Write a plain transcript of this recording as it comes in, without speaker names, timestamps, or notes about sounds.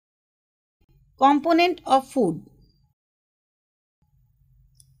component of food.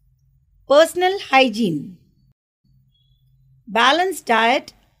 Personal hygiene. Balanced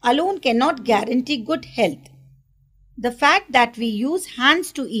diet alone cannot guarantee good health. The fact that we use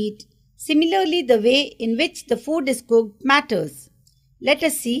hands to eat, similarly the way in which the food is cooked matters. Let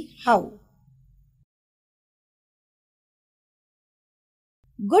us see how.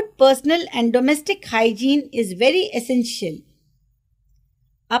 Good personal and domestic hygiene is very essential.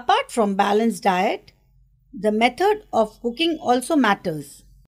 Apart from balanced diet, the method of cooking also matters.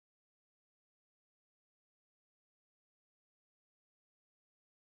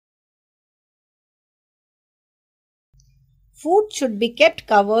 Food should be kept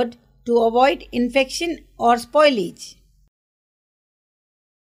covered to avoid infection or spoilage.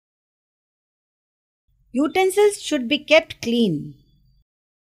 Utensils should be kept clean.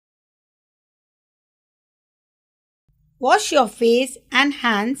 Wash your face and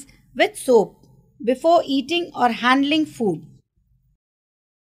hands with soap before eating or handling food.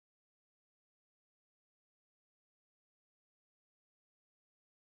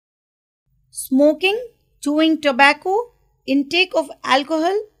 Smoking, chewing tobacco, intake of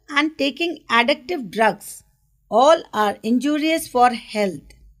alcohol and taking addictive drugs all are injurious for health.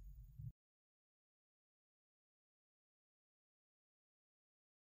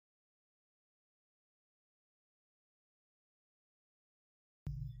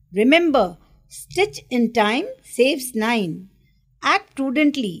 Remember, stitch in time saves 9. Act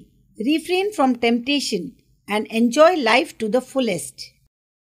prudently, refrain from temptation, and enjoy life to the fullest.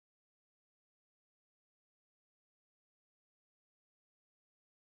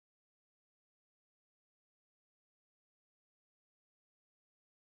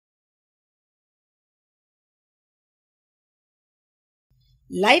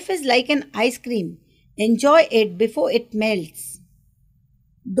 Life is like an ice cream. Enjoy it before it melts.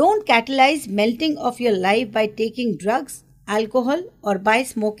 Don't catalyze melting of your life by taking drugs, alcohol, or by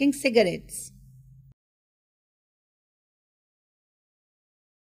smoking cigarettes.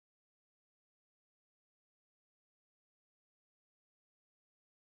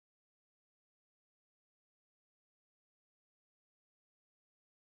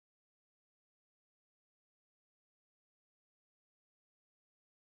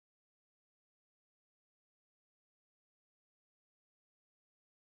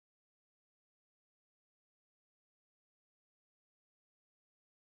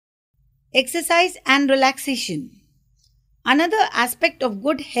 Exercise and relaxation. Another aspect of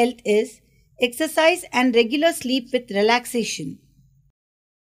good health is exercise and regular sleep with relaxation.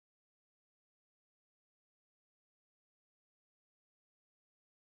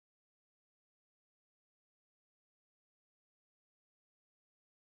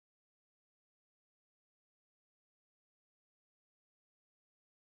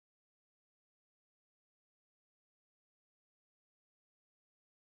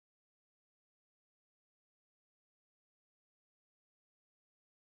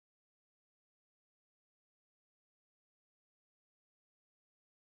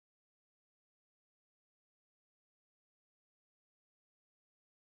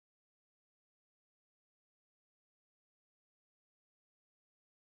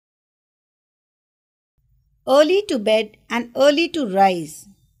 Early to bed and early to rise.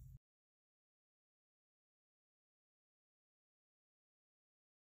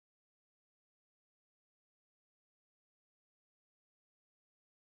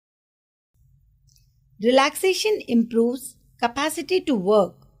 Relaxation improves capacity to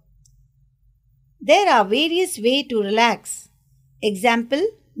work. There are various ways to relax. Example,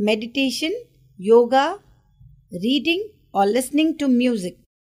 meditation, yoga, reading or listening to music.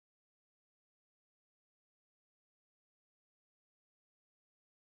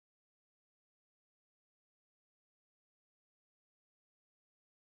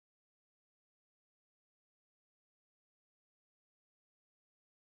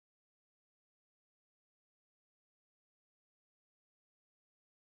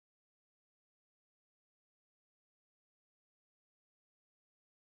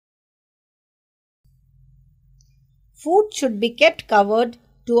 Food should be kept covered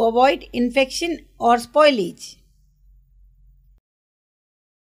to avoid infection or spoilage.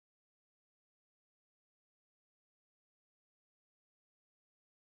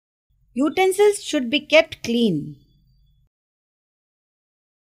 Utensils should be kept clean.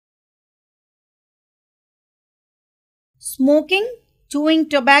 Smoking, chewing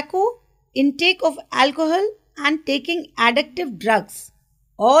tobacco, intake of alcohol and taking addictive drugs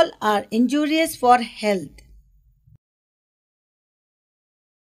all are injurious for health.